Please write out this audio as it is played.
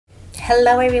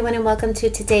Hello everyone and welcome to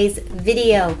today's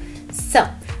video. So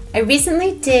I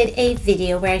recently did a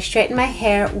video where I straightened my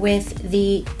hair with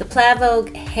the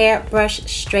Plavogue hairbrush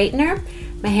straightener.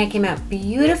 My hair came out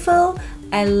beautiful.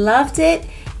 I loved it.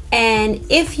 And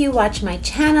if you watch my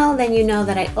channel, then you know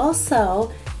that I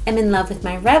also am in love with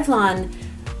my Revlon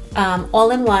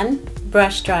all-in-one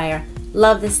brush dryer.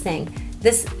 Love this thing.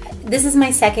 This is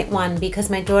my second one because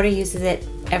my daughter uses it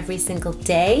every single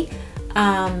day.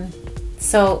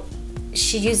 So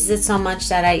she uses it so much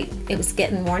that it was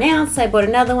getting worn out, so I bought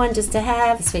another one just to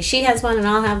have. This way she has one and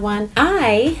I'll have one.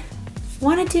 I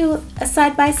want to do a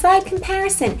side-by-side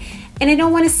comparison, and I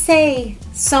don't want to say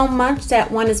so much that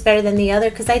one is better than the other,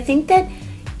 because I think that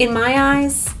in my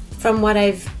eyes, from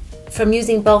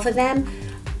using both of them,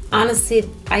 honestly,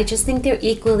 I just think they're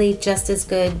equally just as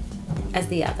good as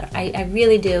the other. I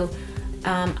really do.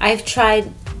 I've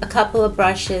tried a couple of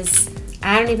brushes.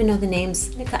 I don't even know the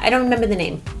names. I don't remember the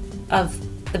name of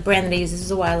the brand that I used. This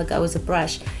was a while ago. It was a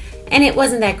brush, and it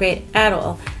wasn't that great at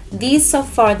all. These so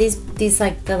far, these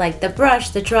like the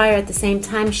brush, the dryer at the same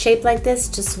time, shaped like this,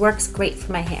 just works great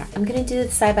for my hair. I'm gonna do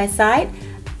it side by side.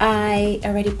 I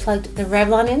already plugged the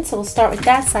Revlon in, so we'll start with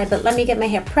that side, but let me get my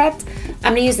hair prepped.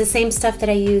 I'm gonna use the same stuff that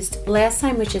I used last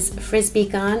time, which is Frisbee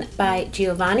Gone by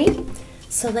Giovanni.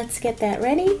 So let's get that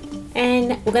ready,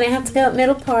 and we're gonna have to go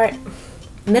middle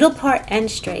part and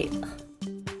straight.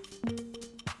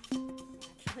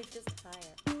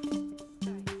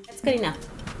 That's good enough.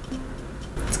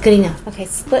 It's good enough. Okay,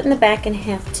 splitting the back in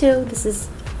half too. This is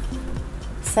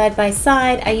side by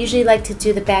side. I usually like to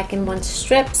do the back in one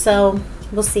strip, so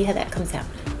we'll see how that comes out.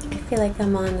 I feel like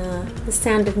I'm on The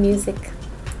Sound of Music,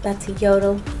 about to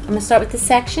yodel. I'm gonna start with this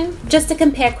section just to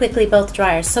compare quickly both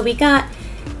dryers. So we got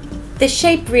the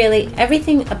shape, really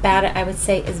everything about it I would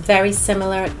say is very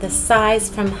similar. The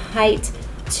size from height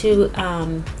to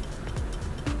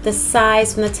the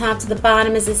size from the top to the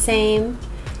bottom is the same.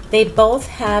 They both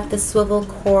have the swivel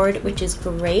cord, which is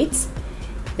great.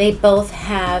 They both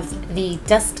have the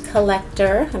dust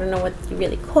collector. I don't know what you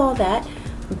really call that,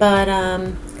 but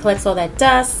collects all that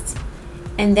dust.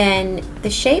 And then the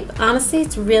shape, honestly,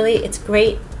 it's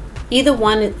great. Either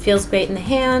one, it feels great in the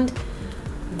hand.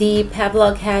 The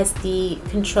Plavogue has the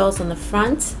controls on the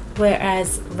front,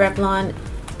 whereas Revlon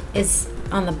is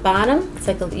on the bottom. It's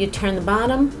like you turn the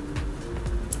bottom.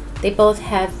 They both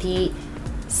have the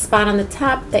spot on the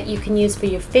top that you can use for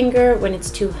your finger when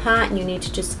it's too hot and you need to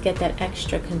just get that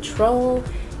extra control,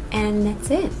 and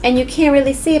that's it. And you can't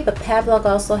really see it, but Plavogue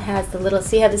also has the little,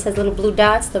 see how this has little blue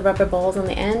dots, the rubber balls on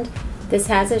the end? This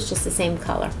has it, it's just the same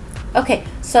color. Okay,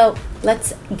 so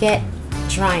let's get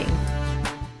drying.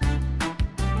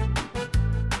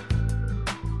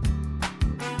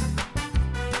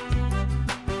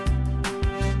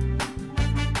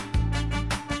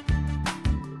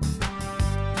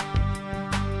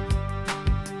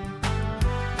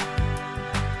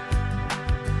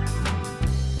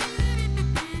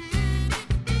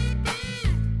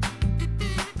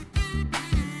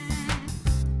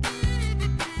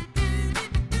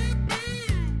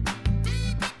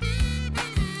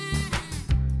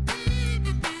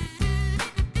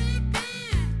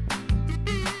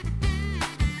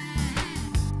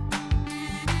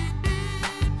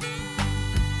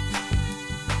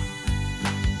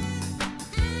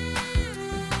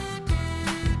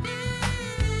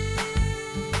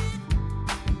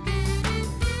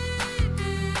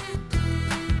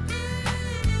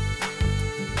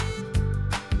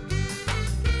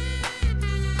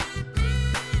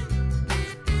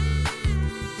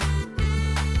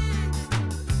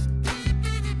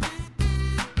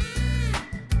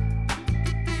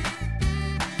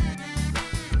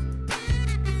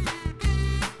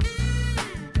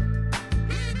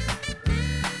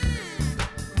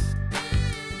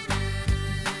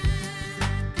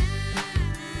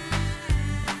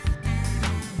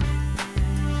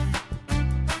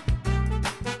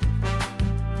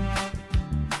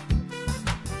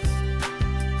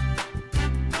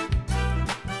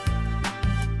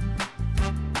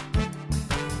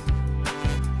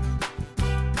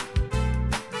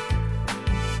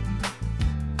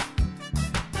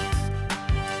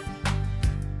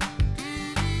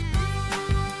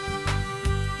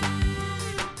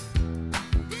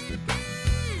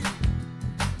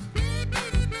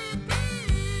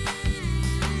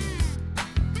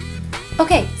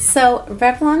 Okay, so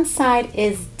Revlon's side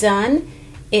is done.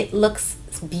 It looks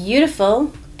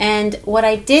beautiful, and what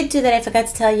I did do that I forgot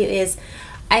to tell you is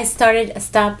I started a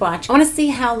stopwatch. I want to see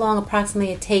how long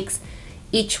approximately it takes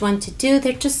each one to do.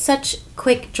 They're just such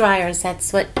quick dryers.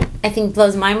 That's what I think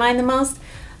blows my mind the most.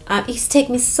 It used to take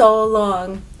me so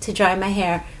long to dry my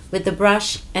hair with the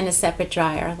brush and a separate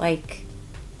dryer, like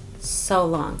so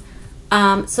long.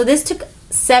 So this took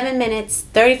 7 minutes,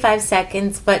 35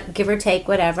 seconds, but give or take,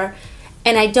 whatever.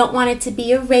 And I don't want it to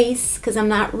be a race because I'm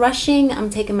not rushing. I'm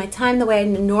taking my time the way I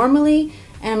normally,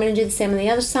 and I'm going to do the same on the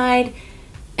other side.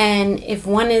 And if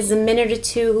one is a minute or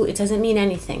two, it doesn't mean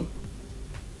anything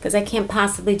because I can't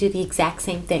possibly do the exact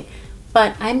same thing.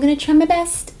 But I'm going to try my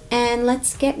best, and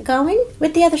let's get going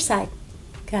with the other side.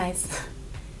 Guys,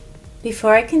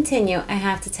 before I continue, I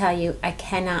have to tell you, I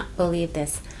cannot believe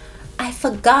this. I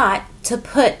forgot to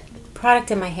put product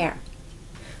in my hair.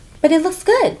 But it looks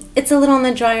good. It's a little on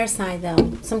the drier side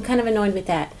though, so I'm kind of annoyed with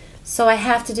that. So I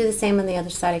have to do the same on the other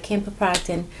side. I can't put product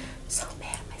in. So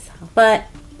mad at myself. But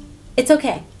it's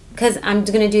okay, because I'm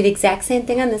going to do the exact same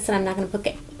thing on this, and I'm not going to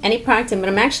put any product in. But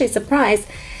I'm actually surprised.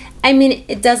 I mean,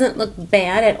 it doesn't look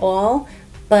bad at all,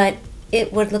 but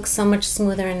it would look so much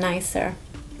smoother and nicer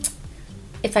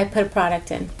if I put a product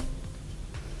in.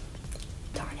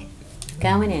 Darn it.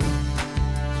 Going in.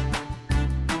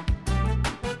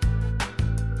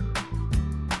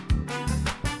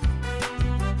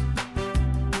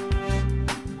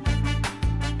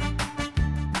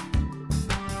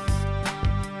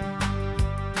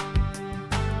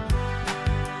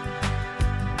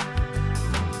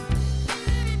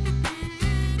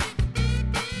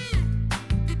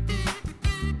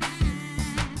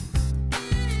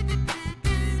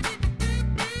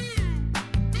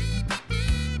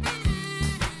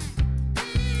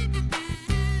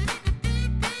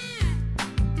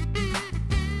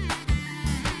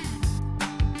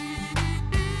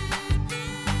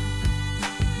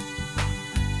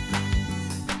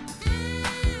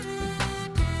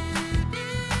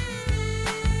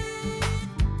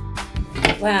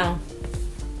 Wow.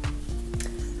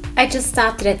 I just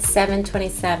stopped it at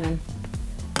 7:27.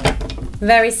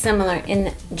 Very similar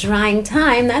in drying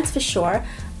time, that's for sure.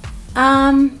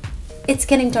 It's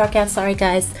getting dark out, sorry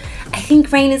guys. I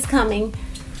think rain is coming.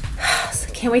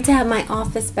 So can't wait to have my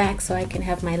office back so I can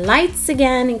have my lights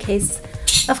again in case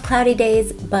of cloudy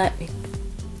days, but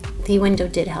the window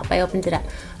did help. I opened it up.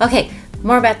 Okay,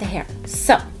 more about the hair.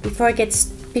 So before it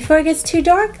gets too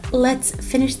dark, let's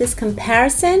finish this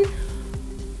comparison.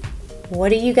 What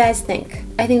do you guys think?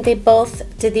 I think they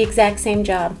both did the exact same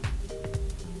job.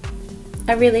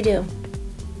 I really do.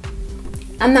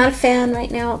 I'm not a fan right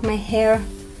now of my hair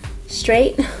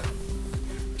straight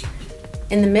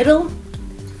in the middle.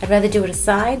 I'd rather do it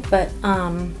aside, but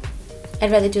I'd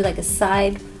rather do like a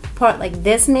side part like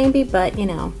this maybe, but you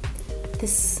know,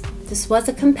 this was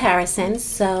a comparison,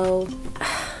 so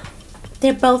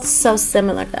they're both so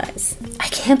similar, guys. I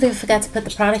can't believe I forgot to put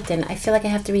the product in. I feel like I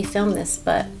have to refilm this,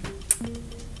 but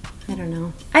I don't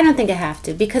know. I don't think I have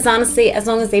to, because honestly, as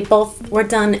long as they both were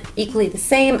done equally the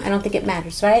same, I don't think it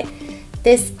matters, right?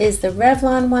 This is the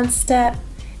Revlon One Step,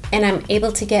 and I'm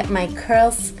able to get my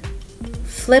curls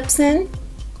flips in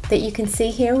that you can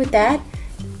see here with that,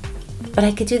 but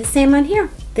I could do the same on here.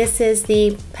 This is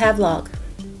the Plavogue.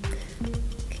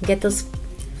 Can get those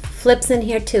flips in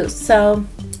here too. So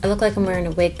I look like I'm wearing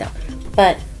a wig though,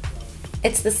 but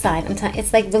it's the side.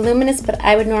 It's like voluminous, but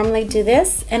I would normally do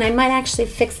this, and I might actually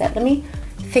fix that. Let me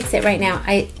fix it right now.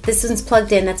 This one's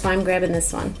plugged in, that's why I'm grabbing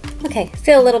this one. Okay,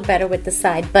 feel a little better with the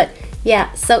side, but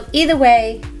yeah. So either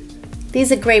way,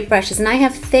 these are great brushes, and I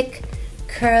have thick,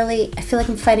 curly. I feel like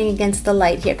I'm fighting against the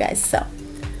light here, guys. So,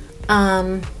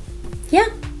 yeah,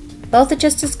 both are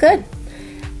just as good.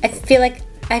 I feel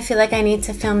like I need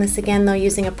to film this again though,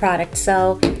 using a product.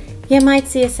 So you might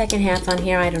see a second half on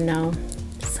here. I don't know.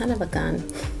 Son of a gun.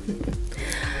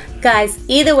 Guys,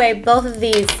 either way, both of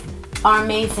these are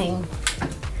amazing.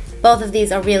 Both of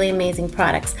these are really amazing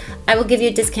products. I will give you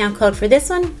a discount code for this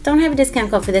one. Don't have a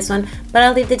discount code for this one, but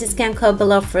I'll leave the discount code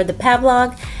below for the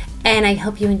Plavogue. And I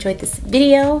hope you enjoyed this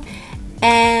video.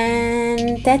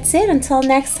 And that's it. Until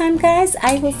next time, guys,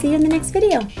 I will see you in the next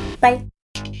video. Bye.